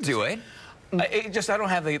 thing. you could do it. I don't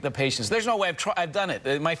have the patience. There's no way I've done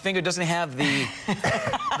it. My finger doesn't have the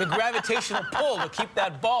gravitational pull to keep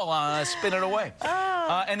that ball on, spin it away.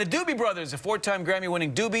 And the Doobie Brothers, the 4-time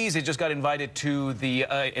Grammy-winning Doobies, they just got invited to the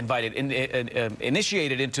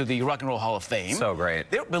initiated into the Rock and Roll Hall of Fame. So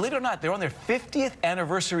great. Believe it or not, they're on their 50th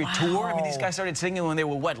anniversary tour. I mean, these guys started singing when they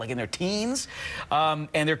were what, like in their teens? And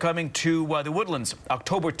they're coming to the Woodlands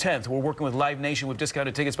October 10th. We're working with Live Nation with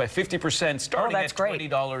discounted tickets by 50%, starting at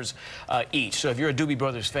 $20 each. So if you're a Doobie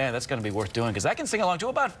Brothers fan, that's going to be worth doing, because I can sing along to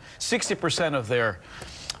about 60% of their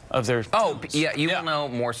you will know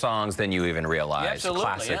more songs than you even realize. Yeah, absolutely,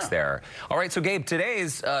 classics there. All right, so Gabe,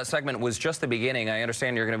 today's segment was just the beginning. I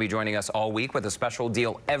understand you're going to be joining us all week with a special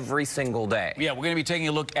deal every single day. Yeah, we're going to be taking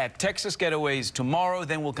a look at Texas getaways tomorrow.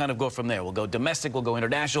 Then we'll kind of go from there. We'll go domestic, we'll go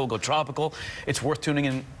international, we'll go tropical. It's worth tuning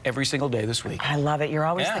in every single day this week. I love it. You're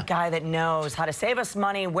always the guy that knows how to save us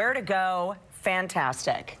money, where to go,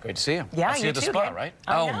 fantastic. Great to see you. Yeah, I see you at the too, spa, Gabe. right?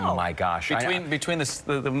 I know. Oh my gosh. Between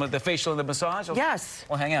the facial and the massage? Yes.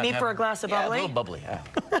 We'll hang out. Me for a glass of Yeah, bubbly? a little bubbly, yeah.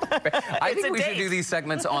 I think a we should date. do these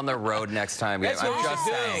segments on the road next time. That's I'm what we just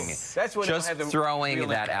should do. saying. That's what Just have the throwing real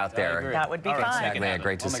that impact. out I there. agree. That would be All right, fun. Exactly.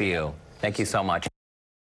 Great to see you. Thank you so much.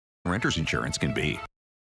 Renter's insurance can be.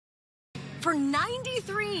 For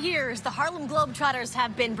 93 years, the Harlem Globetrotters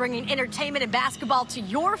have been bringing entertainment and basketball to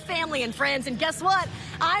your family and friends. And guess what?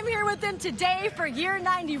 I'm here with them today for year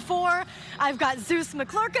 94. I've got Zeus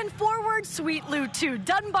McClurkin, forward, Sweet Lou 2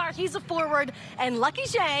 Dunbar, he's a forward, and Lucky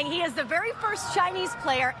Zhang, he is the very first Chinese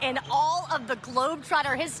player in all of the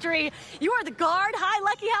Globetrotter history. You are the guard. Hi,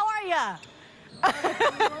 Lucky, how are you? I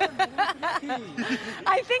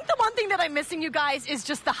think the one thing that I'm missing, you guys, is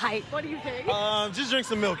just the height. What do you think? Just drink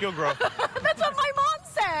some milk, you'll grow. That's what my mom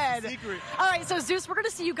said. Secret. All right, so Zeus, we're going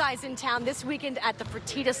to see you guys in town this weekend at the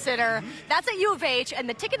Fertitta Center. That's at U of H, and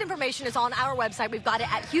the ticket information is on our website. We've got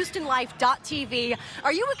it at HoustonLife.tv.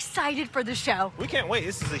 Are you excited for the show? We can't wait.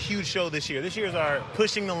 This is a huge show this year. This year is our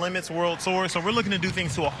Pushing the Limits World Tour, so we're looking to do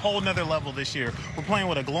things to a whole nother level this year. We're playing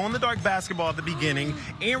with a glow-in-the-dark basketball at the beginning,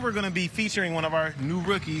 and we're going to be featuring one of our new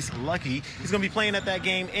rookies, Lucky. He's going to be playing at that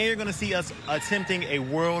game, and you're going to see us attempting a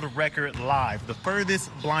world record live, the furthest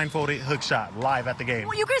blindfolded hook shot live at the game.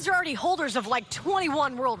 Well, you guys are already holders of like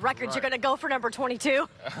 21 world records. Right. You're going to go for number 22?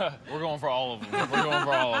 We're going for all of them. We're going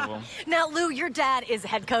for all of them. Now, Lou, your dad is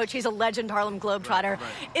head coach. He's a legend Harlem Globetrotter.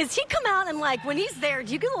 Right. Is he come out and, like, when he's there,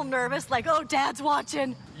 do you get a little nervous, like, oh, Dad's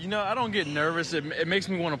watching? You know, I don't get nervous. It makes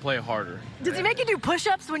me want to play harder. Does he make you do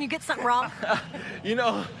push-ups when you get something wrong? You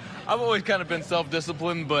know, I've always kind of been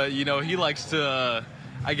self-disciplined, but, you know, he likes to,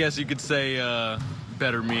 I guess you could say,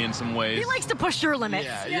 better me in some ways. He likes to push your limits.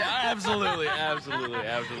 Yeah, absolutely, absolutely,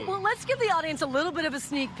 absolutely. Well, let's give the audience a little bit of a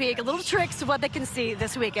sneak peek, a little tricks of what they can see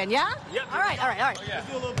this weekend, yeah? Yep. All right. Oh, yeah. Let's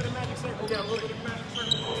do a little bit of magic circle. Yeah, a little bit of magic circle.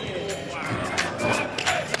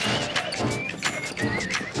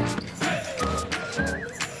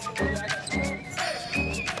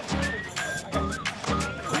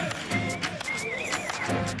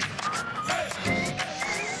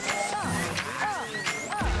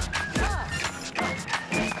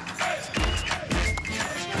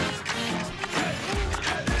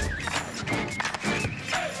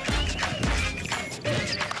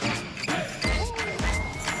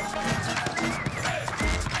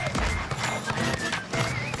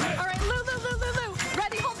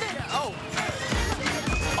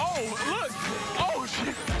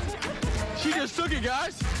 Took it,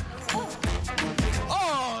 guys.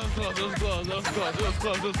 Oh,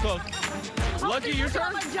 that was close. Lucky, your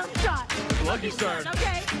turn. Jump shot. Lucky's turn.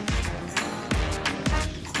 Okay.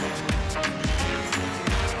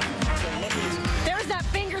 There's that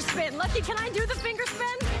finger spin. Lucky, can I do the finger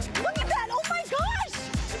spin? Look at that. Oh my gosh.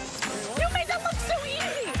 You made that look so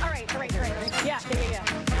easy. All right. Yeah.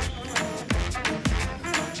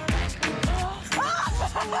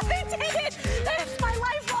 Oh, they did it. That's my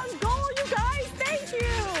lifelong goal, you guys. Thank you.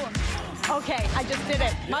 Okay, I just did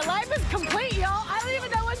it. My life is complete, y'all. I don't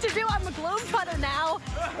even know what to do. I'm a Globetrotter now.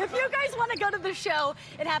 If you guys want to go to the show,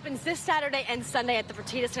 it happens this Saturday and Sunday at the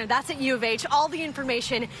Fertitta Center. That's at U of H. All the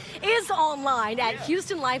information is online at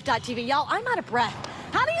HoustonLife.tv. Y'all, I'm out of breath.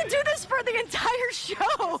 How do you do this for the entire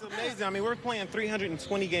show? It's amazing. I mean, we're playing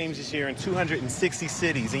 320 games this year in 260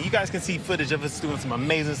 cities, and you guys can see footage of us doing some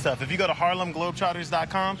amazing stuff. If you go to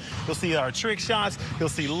HarlemGlobetrotters.com, you'll see our trick shots. You'll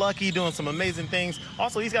see Lucky doing some amazing things.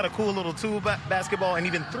 Also, he's got a cool little two basketball and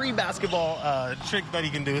even three basketball trick that he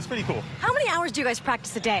can do. It's pretty cool. How many hours do you guys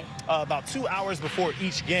practice a day? About 2 hours before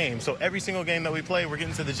each game. So every single game that we play, we're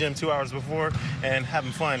getting to the gym 2 hours before and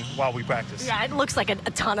having fun while we practice. Yeah, it looks like a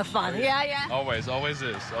ton of fun. Yeah. Always is.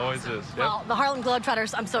 Yep. Well, the Harlem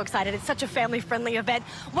Globetrotters, I'm so excited. It's such a family-friendly event.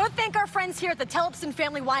 I want to thank our friends here at the Telipson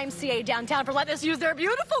Family YMCA downtown for letting us use their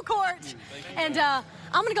beautiful court. And I'm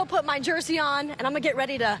going to go put my jersey on, and I'm going to get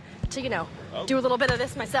ready to you know, do a little bit of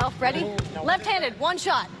this myself. Ready? Left-handed, one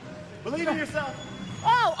shot. Believe in yourself.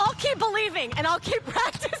 Oh, I'll keep believing, and I'll keep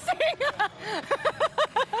practicing. All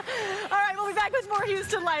right, we'll be back with more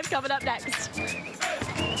Houston Live coming up next.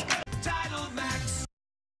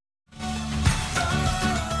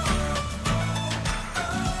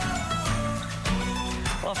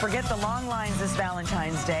 Well, forget the long lines this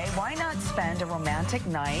Valentine's Day. Why not spend a romantic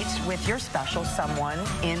night with your special someone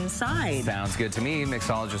inside? Sounds good to me.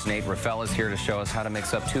 Mixologist Nate Raffel is here to show us how to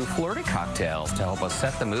mix up 2 flirty cocktails to help us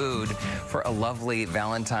set the mood for a lovely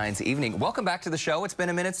Valentine's evening. Welcome back to the show. It's been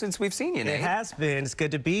a minute since we've seen you, Nate. It has been. It's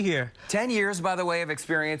good to be here. 10 years, by the way, of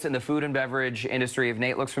experience in the food and beverage industry. If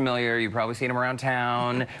Nate looks familiar, you've probably seen him around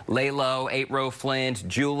town. Lay Low, 8 Row Flint,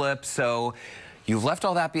 Julep. So you've left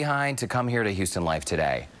all that behind to come here to Houston Life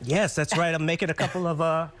today. Yes, that's right. I'm making a couple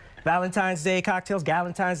of Valentine's Day cocktails,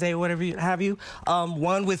 Galentine's Day, whatever you have you.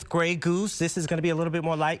 One with Grey Goose. This is going to be a little bit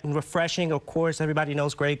more light and refreshing. Of course, everybody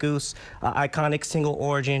knows Grey Goose, iconic single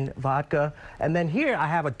origin vodka. And then here I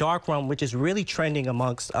have a dark rum, which is really trending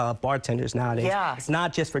amongst bartenders nowadays. Yeah. It's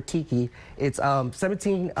not just for tiki. It's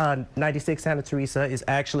 1796 Santa Teresa is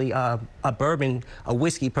actually a bourbon, a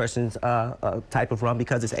whiskey person's type of rum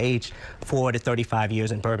because it's aged 4 to 35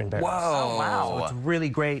 years in bourbon barrels. Whoa. Oh, wow. So it's really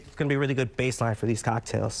great. It's going to be a really good baseline for these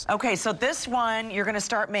cocktails. Okay, so this one you're going to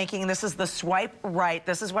start making. This is the Swipe Right.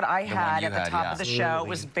 This is what I had at the top of the show. It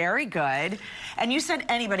was very good. And you said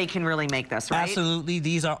anybody can really make this, right? Absolutely.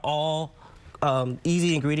 These are all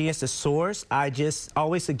easy ingredients to source. I just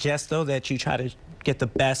always suggest, though, that you try to get the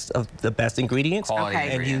best of the best ingredients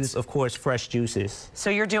and use, of course, fresh juices.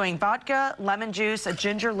 So you're doing vodka, lemon juice, a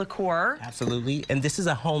ginger liqueur. Absolutely. And this is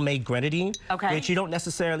a homemade grenadine, which you don't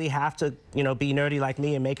necessarily have to, you know, be nerdy like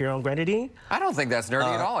me and make your own grenadine. I don't think that's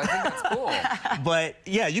nerdy at all. I think that's cool. But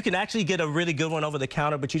yeah, you can actually get a really good one over the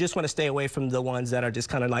counter, but you just want to stay away from the ones that are just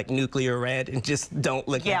kind of like nuclear red and just don't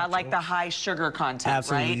look like the high sugar content,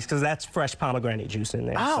 Absolutely, right? because that's fresh pomegranate juice in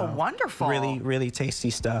there. Oh, so wonderful. Really, really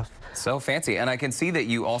tasty stuff. So fancy. And I can see that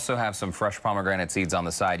you also have some fresh pomegranate seeds on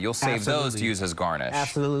the side. You'll save those to use as garnish.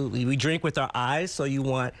 Absolutely. We drink with our eyes, so you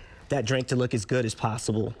want that drink to look as good as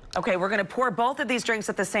possible. Okay, we're going to pour both of these drinks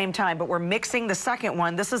at the same time, but we're mixing the second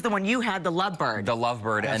one. This is the one you had, the Lovebird. The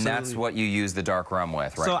Lovebird, and that's what you use the dark rum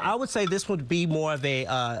with, right? So I would say this would be more of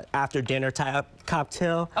a after-dinner type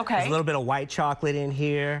cocktail. Okay. There's a little bit of white chocolate in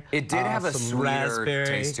here. It did have a some sweeter raspberry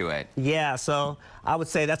taste to it. Yeah, so I would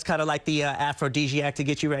say that's kind of like the aphrodisiac to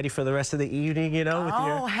get you ready for the rest of the evening, you know, with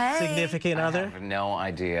your significant other. I have no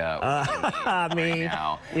idea. I mean,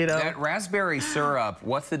 you know. That raspberry syrup,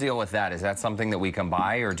 what's the deal with that? Is that something that we can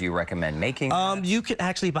buy, or do you recommend making that? You can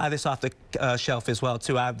actually buy this off the shelf as well,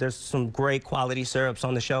 too. There's some great quality syrups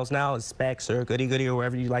on the shelves now, Specs or Goody Goody or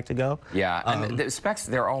wherever you like to go. Yeah, and the Specs,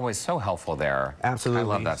 they're always so helpful there. Absolutely. I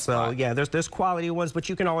love that spot. So, yeah, there's quality ones, but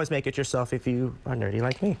you can always make it yourself if you are nerdy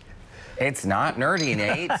like me. It's not nerdy,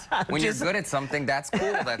 Nate. When you're good at something, that's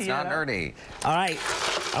cool. That's not nerdy. All right,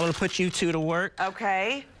 I'm going to put you two to work.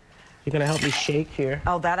 Okay. You're going to help me shake here.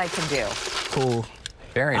 Oh, that I can do. Cool.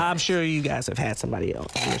 Very nice. I'm sure you guys have had somebody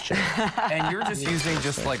else on the show. And you're just using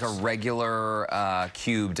just like a regular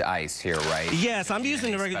cubed ice here, right? Yes, I'm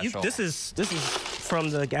using the regular. This is from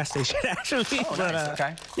the gas station, actually. Oh, but, nice.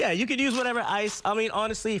 Okay. Yeah, you could use whatever ice. I mean,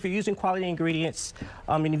 honestly, if you're using quality ingredients,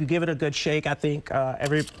 I mean, if you give it a good shake, I think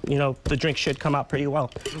the drink should come out pretty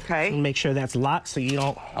well. Okay. So make sure that's locked so you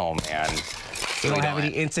don't. Oh man. You don't have any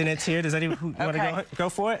incidents here. Does anyone want to go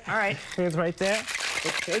for it? All right. Hands right there.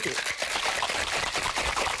 Let's take it.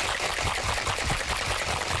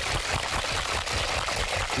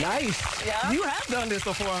 Nice. Yeah? You have done this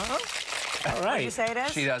before, huh? All right. What did you say it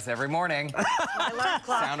is? She does every morning. My alarm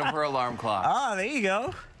clock. Sound of her alarm clock. Ah, there you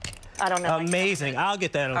go. I don't know. Amazing. I'll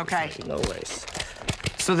get that. Okay. No worries.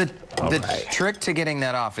 So the trick to getting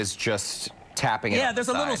that off is just tapping it. Yeah, there's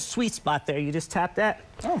a little sweet spot there. You just tap that,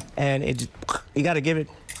 and you got to give it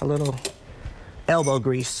a little elbow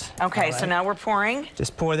grease. Okay, so now we're pouring.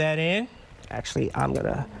 Just pour that in. Actually, I'm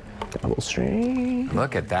gonna double strain.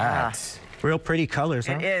 Look at that. Real pretty colors,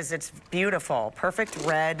 huh? It is. It's beautiful. Perfect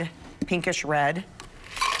red, pinkish red.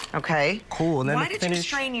 Okay. Cool. And then why did you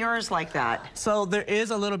strain yours like that? So there is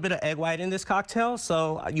a little bit of egg white in this cocktail,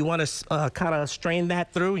 so you want to kind of strain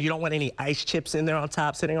that through. You don't want any ice chips in there on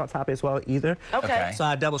top, sitting on top as well either. Okay. So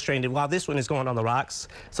I double strained it. While this one is going on the rocks,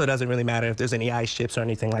 so it doesn't really matter if there's any ice chips or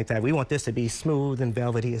anything like that. We want this to be smooth and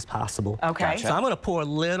velvety as possible. Okay. Gotcha. So I'm going to pour a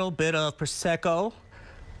little bit of Prosecco.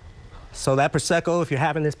 So that Prosecco, if you're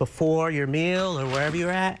having this before your meal or wherever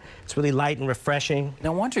you're at, it's really light and refreshing.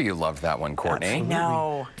 No wonder you loved that one, Courtney. Absolutely.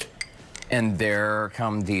 No. And there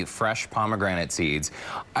come the fresh pomegranate seeds.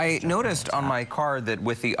 I noticed on my card that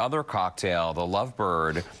with the other cocktail, the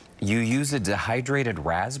Lovebird, you use a dehydrated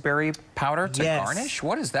raspberry powder to garnish?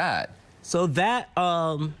 What is that? So that,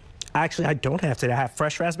 actually, I don't have to have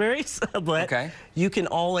fresh raspberries, but you can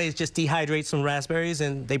always just dehydrate some raspberries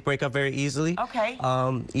and they break up very easily. Okay.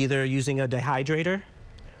 Either using a dehydrator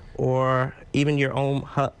or even your own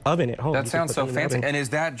oven at home. That sounds so fancy. And is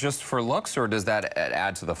that just for looks, or does that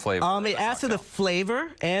add to the flavor? It adds to the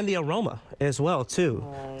flavor and the aroma as well, too.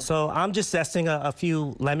 So I'm just zesting a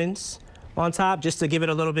few lemons on top just to give it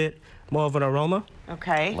a little bit more of an aroma.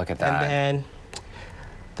 Okay. Look at that. And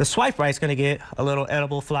then The swipe right's going to get a little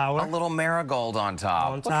edible flower. A little marigold on top.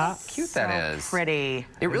 On top. Look how cute that is. Pretty.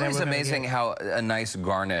 It really is amazing how a nice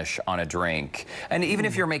garnish on a drink. And even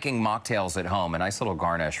if you're making mocktails at home, a nice little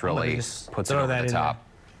garnish really puts it over the top.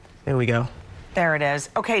 There we go. There it is.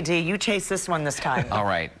 Okay, Dee, you chase this one this time. All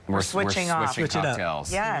right. We're switching off. Switching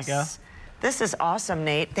cocktails. Yes. There you go. This is awesome,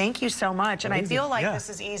 Nate. Thank you so much. And I feel like this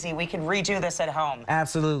is easy. We can redo this at home.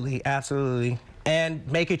 Absolutely, absolutely. And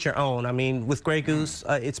make it your own. I mean, with Grey Goose,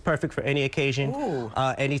 it's perfect for any occasion,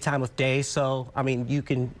 any time of day. So, I mean, you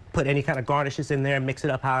can put any kind of garnishes in there and mix it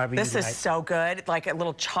up however you like. This is so good. Like a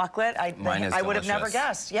little chocolate. I would have never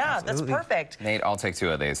guessed. Yeah, Absolutely. that's perfect. Nate, I'll take 2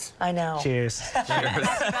 of these. I know. Cheers. Cheers.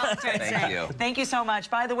 Thank you. Thank you so much.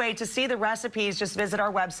 By the way, to see the recipes, just visit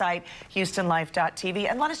our website, HoustonLife.tv,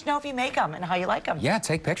 and let us know if you make them and how you like them. Yeah,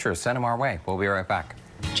 take pictures. Send them our way. We'll be right back.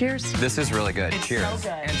 Cheers. This is really good. It's Cheers. so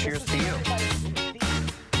good. And cheers to you.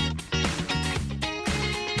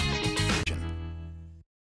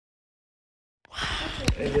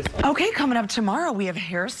 Okay, coming up tomorrow, we have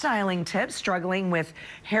hairstyling tips. Struggling with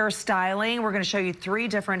hairstyling, we're going to show you 3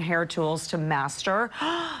 different hair tools to master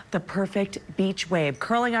the perfect beach wave,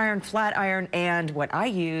 curling iron, flat iron, and what I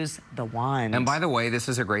use, the wand. And by the way, this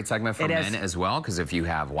is a great segment for men as well, because if you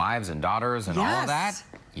have wives and daughters and all of that,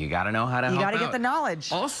 you got to know how to help out. You got to get the knowledge.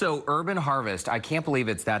 Also, Urban Harvest. I can't believe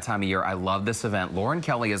it's that time of year. I love this event. Lauren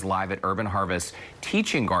Kelly is live at Urban Harvest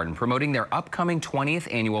Teaching Garden, promoting their upcoming 20th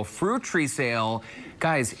annual fruit tree sale.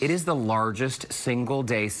 Guys, it is the largest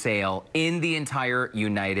single-day sale in the entire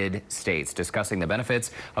United States, discussing the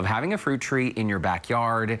benefits of having a fruit tree in your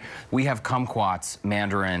backyard. We have kumquats,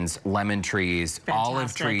 mandarins, lemon trees,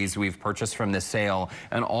 olive trees we've purchased from this sale,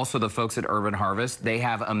 and also the folks at Urban Harvest, they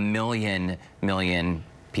have a million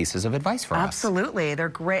pieces of advice for us. Absolutely. They're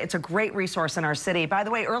great. It's a great resource in our city. By the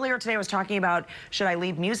way, earlier today I was talking about, should I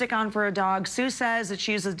leave music on for a dog? Sue says that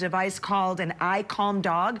she uses a device called an iCalm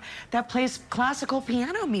Dog that plays classical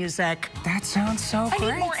piano music. That sounds so great.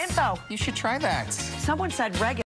 I need more info. You should try that. Someone said reggae.